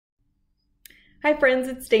Hi friends,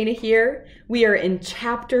 it's Dana here. We are in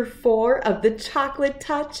chapter 4 of The Chocolate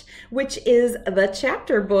Touch, which is the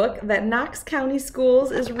chapter book that Knox County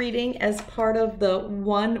Schools is reading as part of the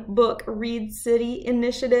One Book Read City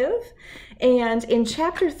initiative. And in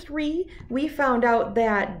chapter 3, we found out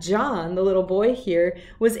that John, the little boy here,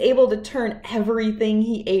 was able to turn everything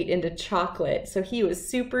he ate into chocolate. So he was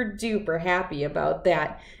super duper happy about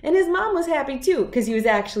that. And his mom was happy too, because he was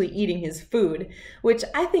actually eating his food, which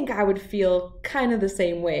I think I would feel kind of the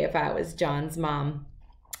same way if I was John's mom.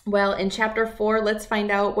 Well, in chapter 4, let's find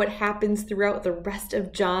out what happens throughout the rest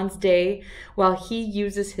of John's day while he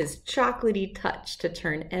uses his chocolatey touch to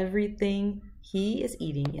turn everything he is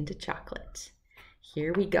eating into chocolate.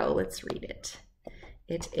 Here we go. Let's read it.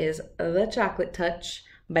 It is The Chocolate Touch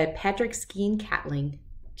by Patrick Skene Catling,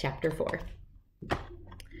 chapter 4.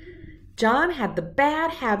 John had the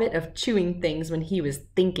bad habit of chewing things when he was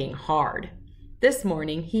thinking hard. This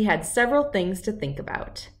morning, he had several things to think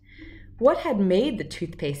about. What had made the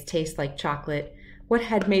toothpaste taste like chocolate? What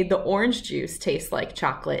had made the orange juice taste like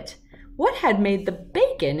chocolate? What had made the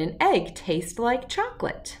bacon and egg taste like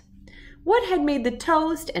chocolate? What had made the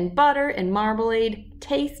toast and butter and marmalade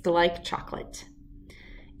taste like chocolate?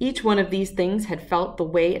 Each one of these things had felt the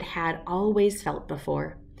way it had always felt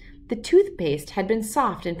before. The toothpaste had been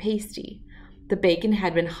soft and pasty. The bacon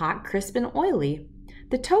had been hot, crisp, and oily.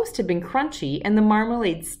 The toast had been crunchy and the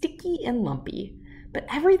marmalade sticky and lumpy. But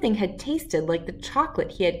everything had tasted like the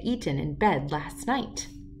chocolate he had eaten in bed last night.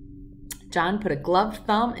 John put a gloved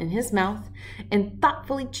thumb in his mouth and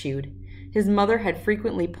thoughtfully chewed. His mother had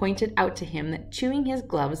frequently pointed out to him that chewing his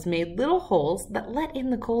gloves made little holes that let in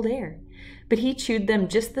the cold air. But he chewed them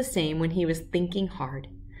just the same when he was thinking hard.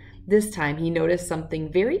 This time he noticed something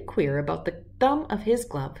very queer about the thumb of his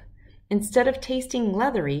glove. Instead of tasting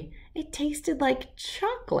leathery, it tasted like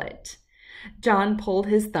chocolate. John pulled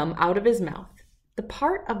his thumb out of his mouth. The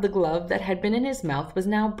part of the glove that had been in his mouth was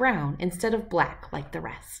now brown instead of black like the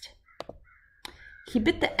rest. He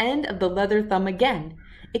bit the end of the leather thumb again.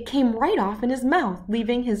 It came right off in his mouth,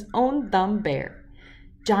 leaving his own thumb bare.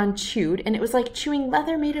 John chewed, and it was like chewing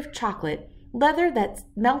leather made of chocolate, leather that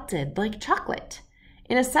melted like chocolate.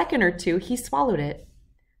 In a second or two, he swallowed it.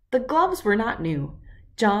 The gloves were not new.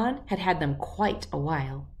 John had had them quite a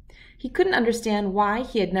while. He couldn't understand why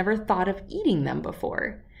he had never thought of eating them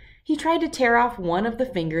before. He tried to tear off one of the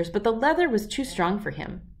fingers, but the leather was too strong for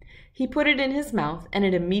him. He put it in his mouth, and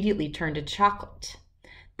it immediately turned to chocolate.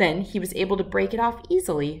 Then he was able to break it off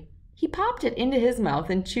easily. He popped it into his mouth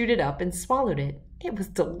and chewed it up and swallowed it. It was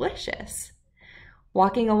delicious.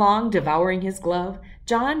 Walking along, devouring his glove,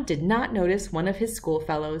 John did not notice one of his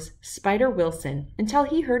schoolfellows, Spider Wilson, until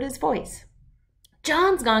he heard his voice.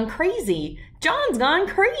 "John's gone crazy! John's gone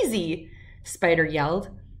crazy!" Spider yelled.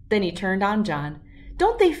 Then he turned on John.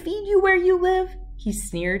 "Don't they feed you where you live?" he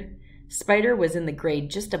sneered. Spider was in the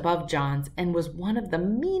grade just above John's and was one of the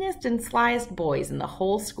meanest and slyest boys in the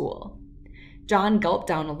whole school. John gulped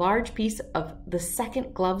down a large piece of the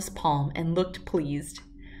second glove's palm and looked pleased.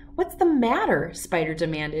 "What's the matter?" Spider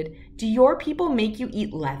demanded. "Do your people make you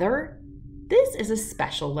eat leather?" "This is a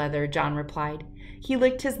special leather," John replied. He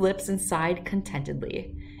licked his lips and sighed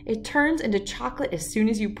contentedly. "It turns into chocolate as soon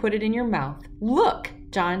as you put it in your mouth. Look!"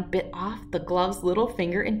 John bit off the glove's little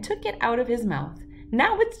finger and took it out of his mouth.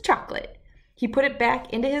 "Now it's chocolate." He put it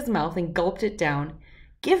back into his mouth and gulped it down.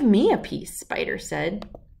 "Give me a piece," Spider said.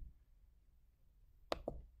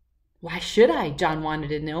 "Why should I?" John wanted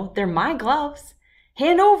to know. "They're my gloves."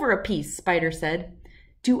 "Hand over a piece," Spider said.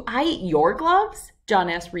 "Do I eat your gloves?" John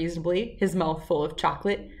asked reasonably, his mouth full of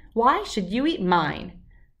chocolate. "Why should you eat mine?"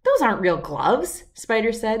 "Those aren't real gloves,"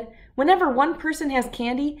 Spider said. "Whenever one person has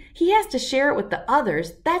candy, he has to share it with the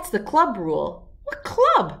others. That's the club rule." "What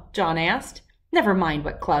club?" John asked. "Never mind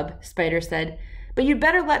what club," Spider said, "but you'd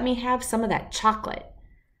better let me have some of that chocolate."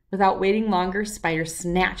 Without waiting longer, Spider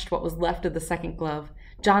snatched what was left of the second glove.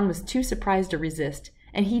 John was too surprised to resist,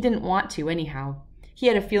 and he didn't want to anyhow. He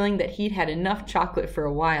had a feeling that he'd had enough chocolate for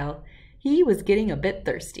a while. He was getting a bit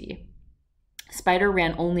thirsty. Spider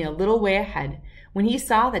ran only a little way ahead. When he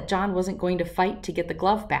saw that John wasn't going to fight to get the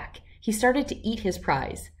glove back, he started to eat his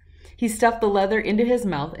prize. He stuffed the leather into his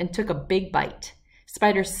mouth and took a big bite.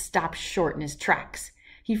 Spider stopped short in his tracks.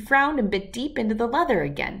 He frowned and bit deep into the leather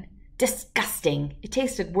again. Disgusting! It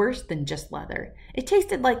tasted worse than just leather. It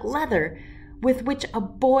tasted like leather with which a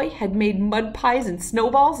boy had made mud pies and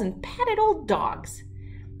snowballs and patted old dogs.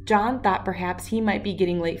 John thought perhaps he might be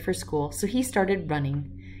getting late for school, so he started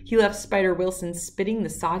running. He left Spider Wilson spitting the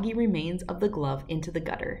soggy remains of the glove into the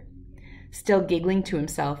gutter. Still giggling to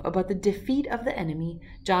himself about the defeat of the enemy,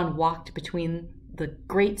 John walked between the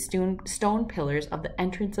great stone pillars of the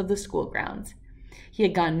entrance of the school grounds. He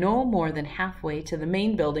had gone no more than halfway to the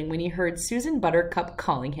main building when he heard Susan Buttercup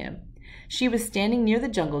calling him. She was standing near the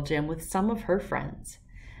jungle gym with some of her friends.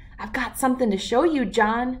 "I've got something to show you,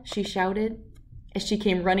 John," she shouted. As she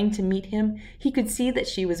came running to meet him, he could see that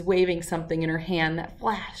she was waving something in her hand that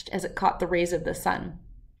flashed as it caught the rays of the sun.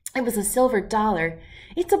 It was a silver dollar.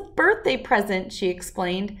 "It's a birthday present," she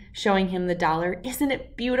explained, showing him the dollar. "Isn't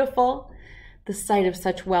it beautiful?" The sight of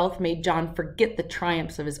such wealth made John forget the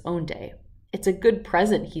triumphs of his own day. "It's a good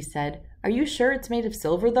present," he said. "Are you sure it's made of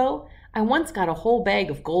silver, though? I once got a whole bag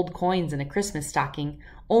of gold coins in a Christmas stocking,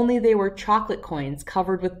 only they were chocolate coins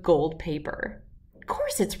covered with gold paper." "Of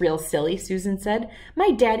course it's real, silly," Susan said.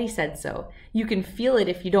 "My daddy said so. You can feel it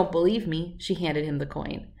if you don't believe me." She handed him the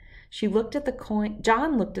coin.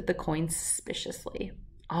 John looked at the coin suspiciously.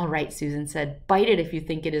 "All right," Susan said. "Bite it if you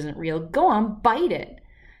think it isn't real. Go on, bite it."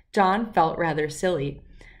 John felt rather silly.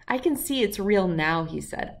 "I can see it's real now," he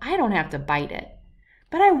said. "I don't have to bite it."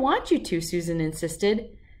 "But I want you to," Susan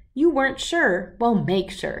insisted. "You weren't sure. Well,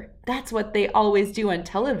 make sure. That's what they always do on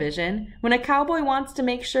television. When a cowboy wants to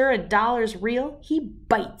make sure a dollar's real, he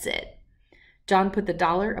bites it." John put the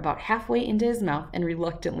dollar about halfway into his mouth and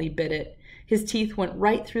reluctantly bit it. His teeth went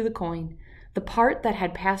right through the coin. The part that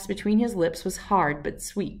had passed between his lips was hard but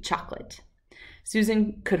sweet chocolate.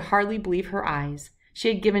 Susan could hardly believe her eyes. She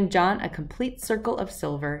had given John a complete circle of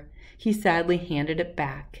silver. He sadly handed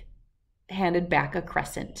back a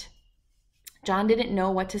crescent. John didn't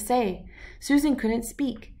know what to say. Susan couldn't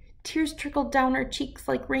speak. Tears trickled down her cheeks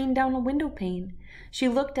like rain down a window pane. She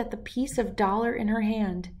looked at the piece of dollar in her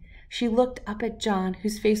hand. She looked up at John,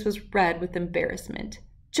 whose face was red with embarrassment.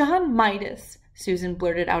 "John Midas," Susan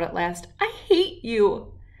blurted out at last, "I hate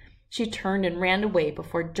you." She turned and ran away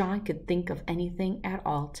before John could think of anything at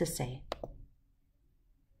all to say.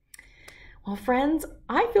 Well, friends,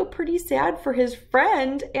 I feel pretty sad for his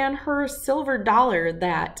friend and her silver dollar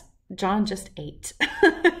that John just ate.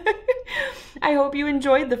 I hope you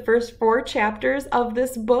enjoyed the first 4 chapters of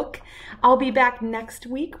this book. I'll be back next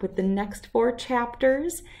week with the next 4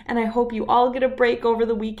 chapters, and I hope you all get a break over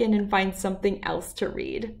the weekend and find something else to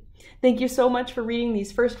read. Thank you so much for reading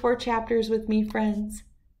these first 4 chapters with me, friends.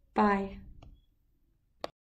 Bye.